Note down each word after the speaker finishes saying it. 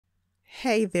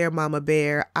Hey there, Mama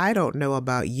Bear. I don't know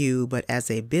about you, but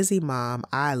as a busy mom,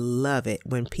 I love it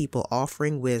when people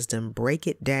offering wisdom break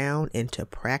it down into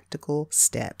practical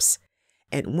steps.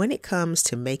 And when it comes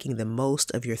to making the most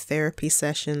of your therapy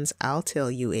sessions, I'll tell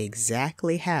you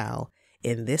exactly how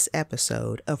in this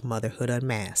episode of Motherhood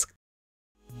Unmasked.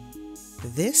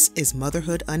 This is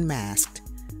Motherhood Unmasked,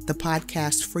 the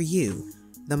podcast for you,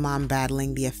 the mom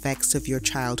battling the effects of your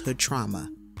childhood trauma.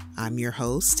 I'm your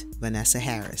host, Vanessa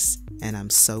Harris, and I'm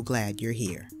so glad you're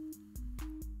here.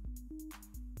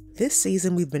 This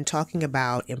season, we've been talking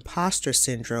about imposter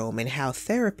syndrome and how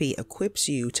therapy equips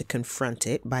you to confront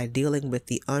it by dealing with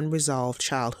the unresolved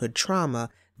childhood trauma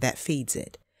that feeds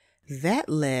it. That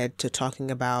led to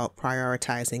talking about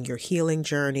prioritizing your healing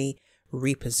journey,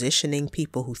 repositioning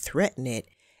people who threaten it,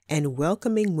 and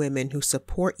welcoming women who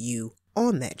support you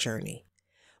on that journey.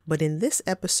 But in this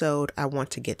episode, I want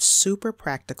to get super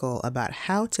practical about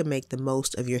how to make the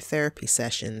most of your therapy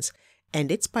sessions,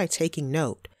 and it's by taking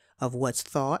note of what's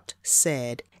thought,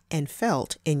 said, and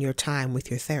felt in your time with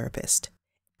your therapist.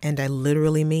 And I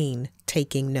literally mean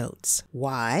taking notes.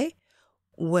 Why?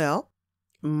 Well,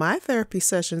 my therapy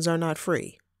sessions are not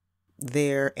free.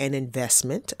 They're an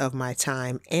investment of my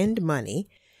time and money,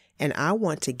 and I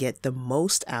want to get the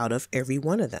most out of every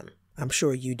one of them. I'm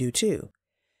sure you do too.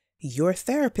 Your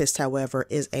therapist, however,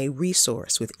 is a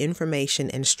resource with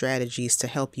information and strategies to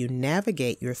help you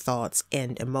navigate your thoughts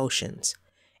and emotions.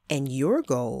 And your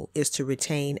goal is to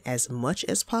retain as much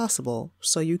as possible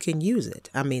so you can use it.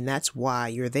 That's why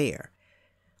you're there.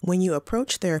 When you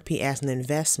approach therapy as an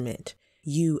investment,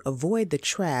 you avoid the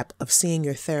trap of seeing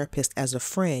your therapist as a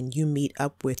friend you meet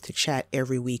up with to chat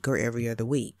every week or every other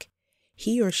week.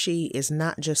 He or she is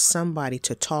not just somebody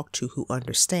to talk to who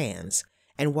understands.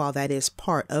 And while that is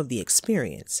part of the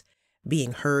experience,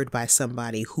 being heard by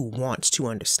somebody who wants to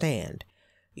understand,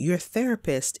 your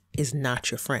therapist is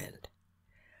not your friend.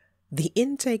 The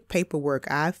intake paperwork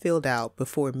I filled out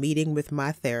before meeting with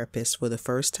my therapist for the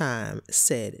first time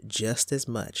said just as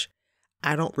much.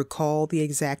 I don't recall the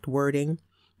exact wording,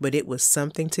 but it was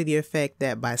something to the effect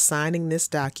that by signing this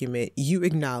document, you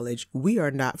acknowledge we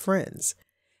are not friends.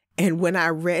 And when I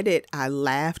read it, I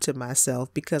laughed to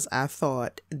myself because I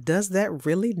thought, does that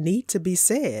really need to be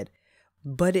said?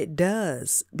 But it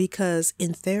does, because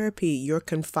in therapy, you're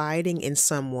confiding in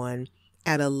someone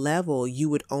at a level you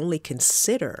would only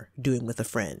consider doing with a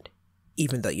friend,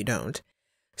 even though you don't.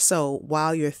 So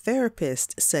while your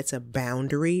therapist sets a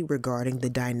boundary regarding the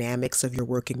dynamics of your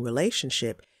working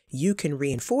relationship, you can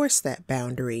reinforce that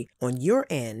boundary on your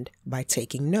end by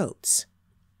taking notes.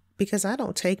 Because I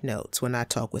don't take notes when I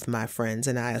talk with my friends,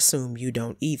 and I assume you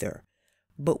don't either.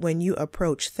 But when you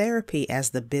approach therapy as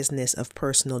the business of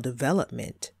personal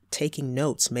development, taking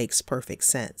notes makes perfect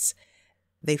sense.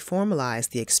 They formalize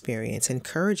the experience,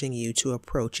 encouraging you to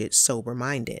approach it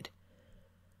sober-minded.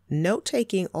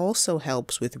 Note-taking also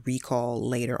helps with recall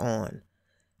later on.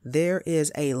 There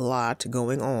is a lot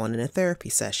going on in a therapy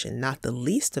session, not the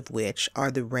least of which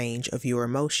are the range of your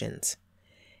emotions.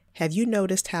 Have you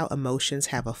noticed how emotions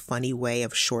have a funny way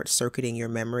of short-circuiting your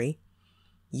memory?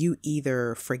 You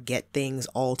either forget things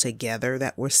altogether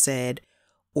that were said,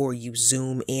 or you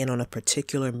zoom in on a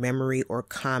particular memory or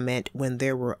comment when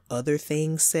there were other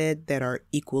things said that are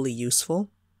equally useful.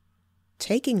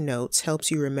 Taking notes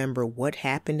helps you remember what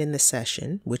happened in the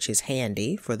session, which is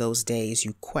handy for those days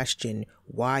you question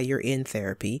why you're in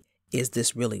therapy. Is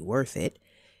this really worth it?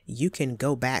 You can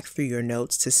go back through your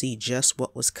notes to see just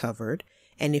what was covered,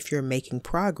 and if you're making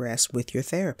progress with your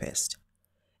therapist.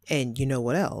 And you know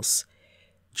what else?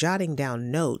 Jotting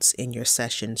down notes in your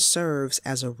session serves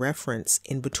as a reference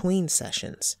in between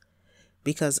sessions.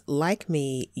 Because like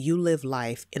me, you live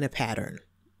life in a pattern.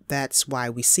 That's why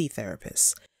we see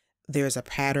therapists. There's a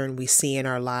pattern we see in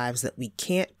our lives that we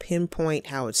can't pinpoint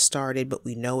how it started, but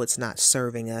we know it's not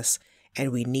serving us,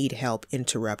 and we need help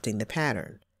interrupting the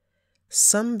pattern.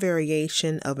 Some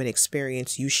variation of an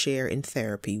experience you share in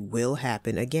therapy will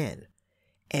happen again,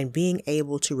 and being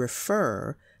able to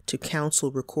refer to counsel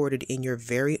recorded in your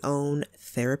very own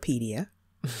Therapedia,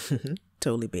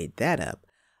 totally made that up,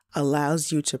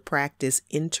 allows you to practice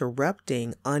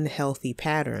interrupting unhealthy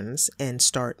patterns and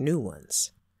start new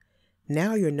ones.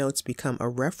 Now your notes become a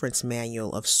reference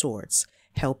manual of sorts,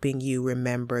 helping you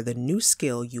remember the new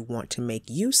skill you want to make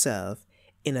use of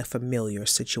in a familiar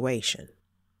situation.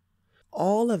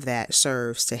 All of that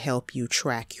serves to help you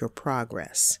track your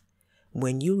progress.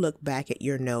 When you look back at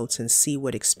your notes and see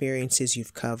what experiences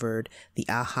you've covered, the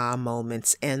aha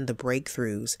moments, and the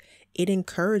breakthroughs, it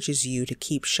encourages you to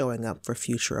keep showing up for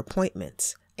future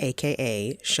appointments,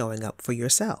 aka showing up for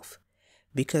yourself.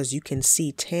 because you can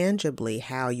see tangibly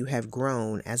how you have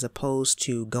grown as opposed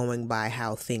to going by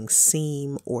how things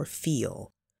seem or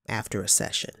feel after a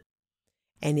session.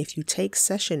 And if you take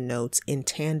session notes in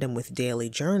tandem with daily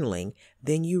journaling,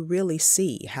 then you really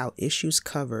see how issues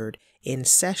covered in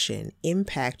session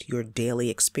impact your daily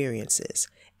experiences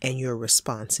and your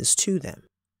responses to them.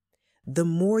 The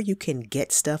more you can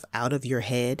get stuff out of your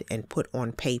head and put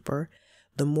on paper,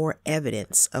 the more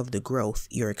evidence of the growth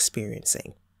you're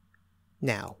experiencing.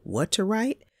 Now, what to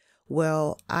write?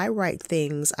 Well, I write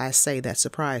things I say that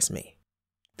surprise me.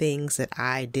 Things that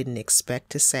I didn't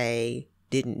expect to say,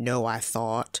 didn't know I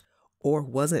thought, or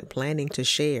wasn't planning to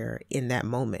share in that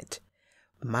moment.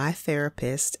 My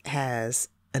therapist has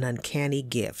an uncanny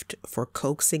gift for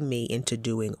coaxing me into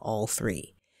doing all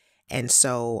three. And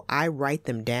so I write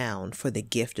them down for the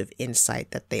gift of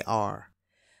insight that they are.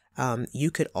 You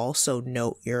could also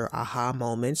note your aha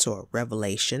moments or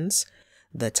revelations,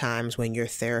 the times when your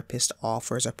therapist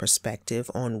offers a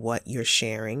perspective on what you're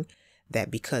sharing,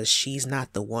 that because she's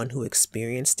not the one who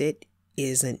experienced it,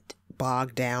 isn't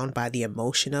bogged down by the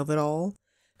emotion of it all.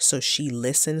 So she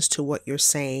listens to what you're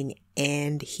saying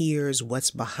and hears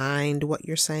what's behind what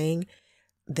you're saying.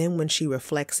 Then when she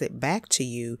reflects it back to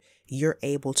you, you're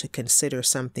able to consider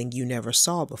something you never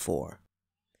saw before.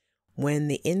 When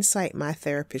the insight my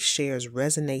therapist shares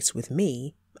resonates with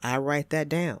me, I write that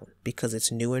down because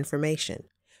it's new information.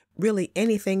 Really,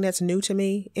 anything that's new to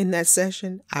me in that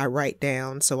session, I write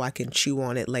down so I can chew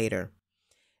on it later.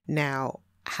 Now,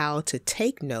 how to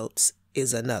take notes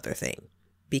is another thing,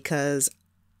 because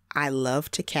I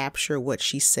love to capture what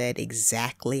she said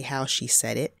exactly how she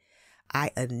said it.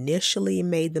 I initially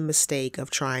made the mistake of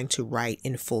trying to write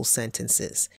in full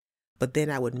sentences, but then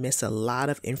I would miss a lot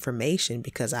of information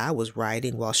because I was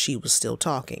writing while she was still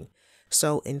talking.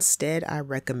 So instead, I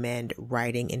recommend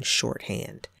writing in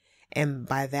shorthand. And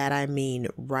by that, I mean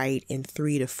write in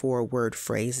 3 to 4 word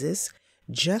phrases,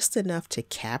 just enough to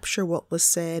capture what was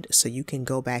said so you can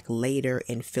go back later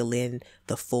and fill in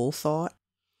the full thought.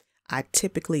 I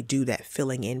typically do that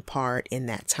filling in part in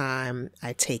that time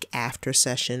I take after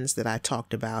sessions that I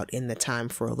talked about in the Time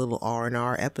for a Little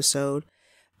R&R episode.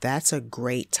 That's a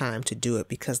great time to do it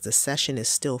because the session is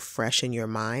still fresh in your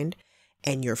mind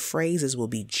and your phrases will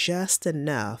be just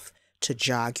enough to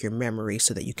jog your memory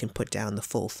so that you can put down the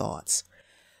full thoughts.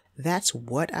 That's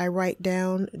what I write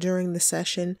down during the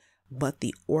session, but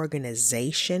the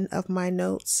organization of my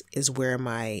notes is where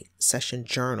my session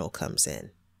journal comes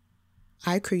in.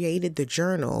 I created the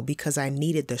journal because I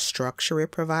needed the structure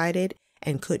it provided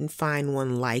and couldn't find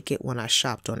one like it when I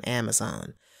shopped on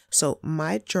Amazon. So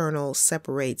my journal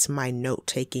separates my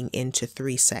note-taking into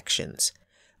 3 sections.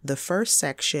 The first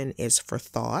section is for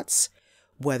thoughts,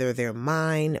 whether they're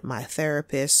mine, my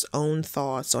therapist's own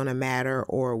thoughts on a matter,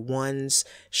 or ones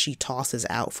she tosses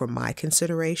out for my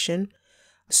consideration.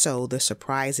 So the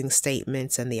surprising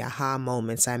statements and the aha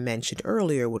moments I mentioned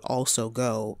earlier would also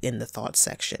go in the thoughts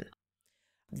section.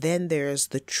 Then there's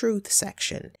the truth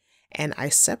section, and I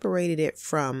separated it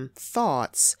from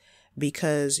thoughts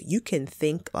because you can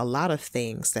think a lot of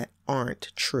things that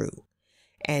aren't true.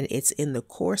 And it's in the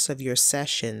course of your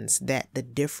sessions that the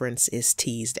difference is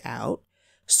teased out.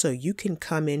 So you can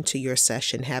come into your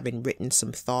session having written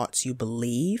some thoughts you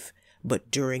believe,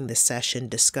 but during the session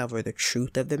discover the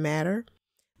truth of the matter.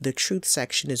 The truth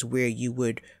section is where you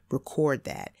would record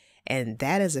that. And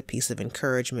that is a piece of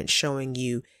encouragement showing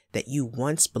you that you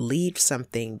once believed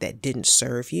something that didn't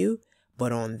serve you,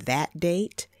 but on that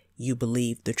date, you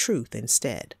believed the truth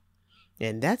instead.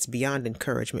 And that's beyond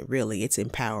encouragement, really. It's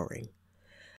empowering.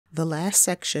 The last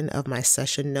section of my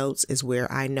session notes is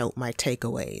where I note my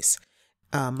takeaways.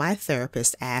 My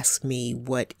therapist asks me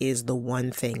what is the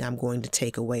one thing I'm going to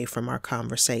take away from our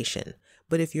conversation.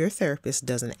 But if your therapist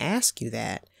doesn't ask you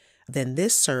that, then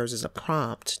this serves as a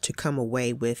prompt to come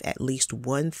away with at least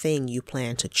one thing you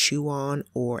plan to chew on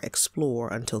or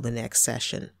explore until the next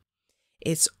session.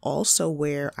 It's also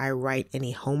where I write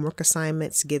any homework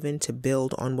assignments given to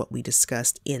build on what we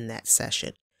discussed in that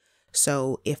session.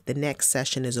 So if the next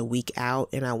session is a week out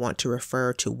and I want to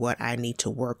refer to what I need to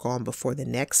work on before the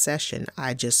next session,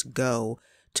 I just go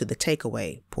to the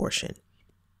takeaway portion.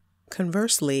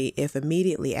 Conversely, if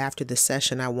immediately after the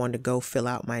session I want to go fill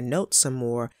out my notes some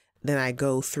more, then I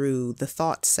go through the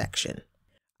thoughts section.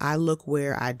 I look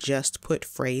where I just put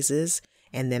phrases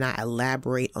and then I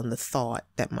elaborate on the thought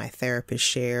that my therapist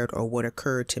shared or what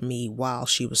occurred to me while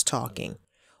she was talking.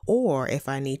 Or if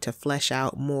I need to flesh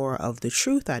out more of the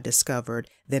truth I discovered,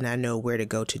 then I know where to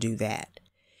go to do that.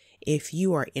 If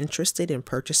you are interested in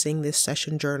purchasing this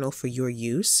session journal for your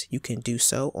use, you can do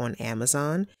so on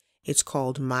Amazon. It's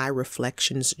called My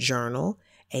Reflections Journal,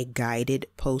 a guided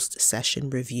post-session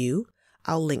review.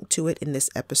 I'll link to it in this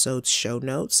episode's show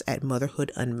notes at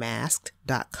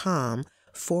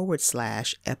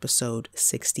motherhoodunmasked.com/episode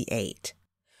 68.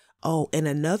 Oh, and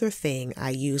another thing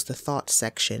I use the thought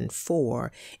section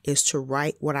for is to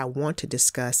write what I want to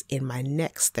discuss in my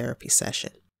next therapy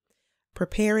session.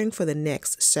 Preparing for the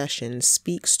next session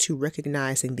speaks to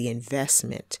recognizing the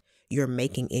investment you're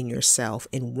making in yourself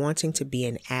and wanting to be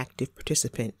an active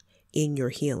participant in your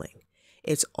healing.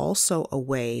 It's also a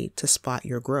way to spot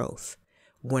your growth.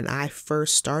 When I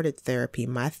first started therapy,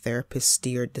 my therapist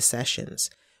steered the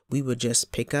sessions. We would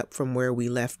just pick up from where we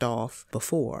left off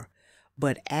before.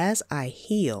 But as I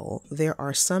heal, there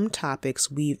are some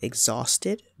topics we've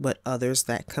exhausted, but others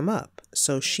that come up.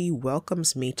 So she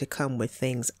welcomes me to come with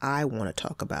things I want to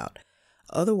talk about.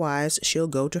 Otherwise, she'll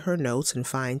go to her notes and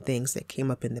find things that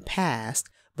came up in the past,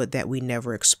 but that we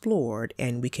never explored,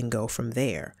 and we can go from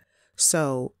there.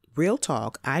 So, real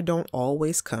talk, I don't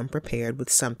always come prepared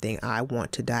with something I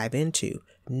want to dive into,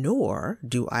 nor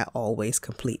do I always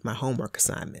complete my homework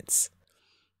assignments.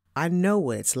 I know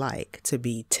what it's like to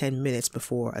be 10 minutes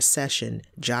before a session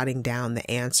jotting down the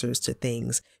answers to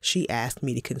things she asked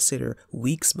me to consider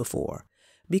weeks before,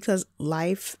 because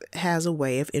life has a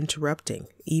way of interrupting,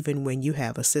 even when you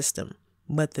have a system.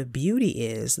 But the beauty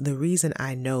is, the reason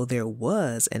I know there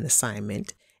was an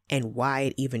assignment and why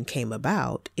it even came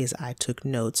about is I took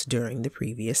notes during the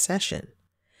previous session.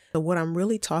 So what I'm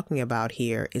really talking about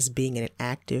here is being an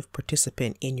active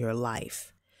participant in your life.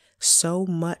 So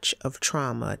much of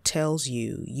trauma tells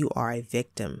you you are a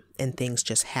victim and things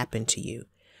just happen to you.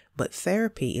 But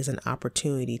therapy is an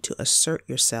opportunity to assert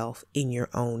yourself in your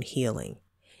own healing.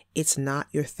 It's not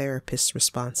your therapist's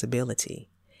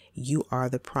responsibility. You are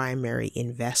the primary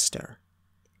investor.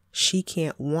 She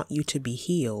can't want you to be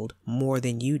healed more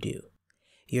than you do.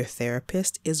 Your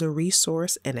therapist is a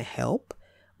resource and a help,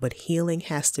 but healing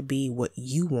has to be what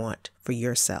you want for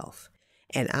yourself.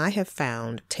 And I have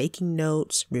found taking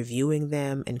notes, reviewing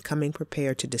them, and coming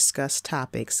prepared to discuss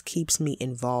topics keeps me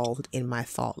involved in my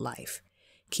thought life,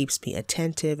 keeps me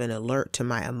attentive and alert to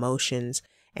my emotions,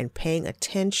 and paying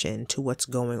attention to what's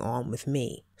going on with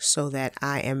me, so that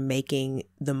I am making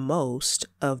the most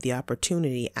of the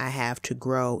opportunity I have to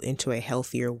grow into a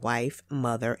healthier wife,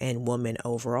 mother, and woman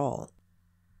overall.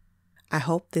 I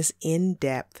hope this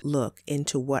in-depth look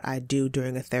into what I do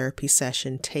during a therapy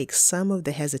session takes some of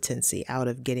the hesitancy out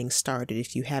of getting started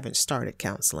if you haven't started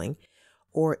counseling,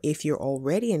 or if you're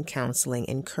already in counseling,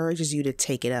 encourages you to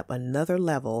take it up another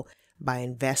level by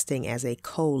investing as a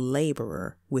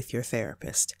co-laborer with your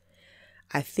therapist.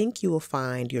 I think you will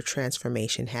find your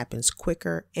transformation happens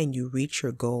quicker and you reach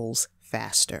your goals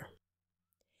faster.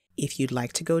 If you'd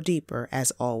like to go deeper,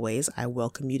 as always, I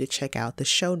welcome you to check out the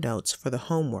show notes for the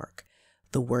homework,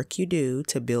 the work you do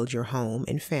to build your home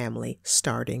and family,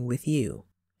 starting with you.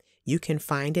 You can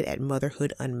find it at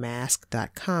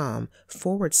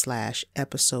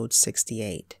motherhoodunmasked.com/episode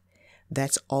 68.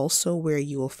 That's also where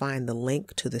you will find the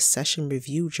link to the session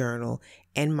review journal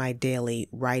and my daily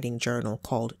writing journal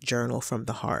called Journal from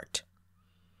the Heart.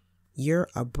 You're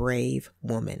a brave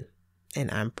woman,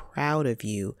 and I'm proud of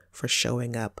you for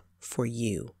showing up for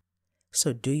you.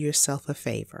 So do yourself a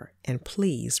favor, and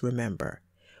please remember,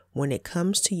 when it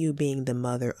comes to you being the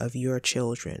mother of your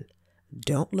children,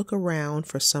 don't look around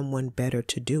for someone better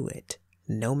to do it.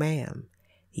 No, ma'am.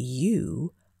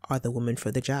 You are the woman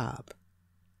for the job.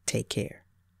 Take care.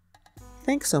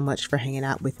 Thanks so much for hanging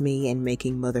out with me and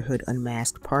making Motherhood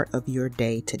Unmasked part of your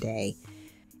day today.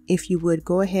 If you would,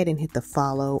 go ahead and hit the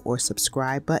follow or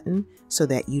subscribe button so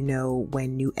that you know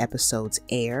when new episodes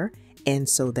air and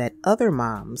so that other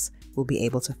moms will be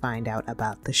able to find out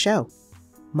about the show.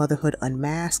 Motherhood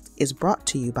Unmasked is brought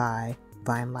to you by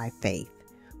Vine Life Faith,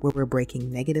 where we're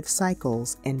breaking negative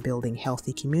cycles and building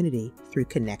healthy community through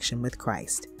connection with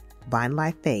Christ.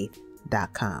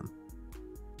 VineLifeFaith.com.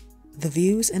 The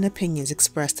views and opinions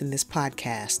expressed in this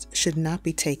podcast should not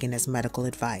be taken as medical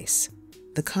advice.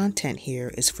 The content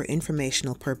here is for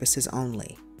informational purposes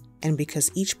only, and because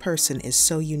each person is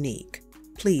so unique,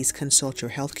 please consult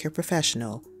your healthcare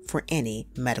professional for any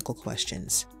medical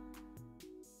questions.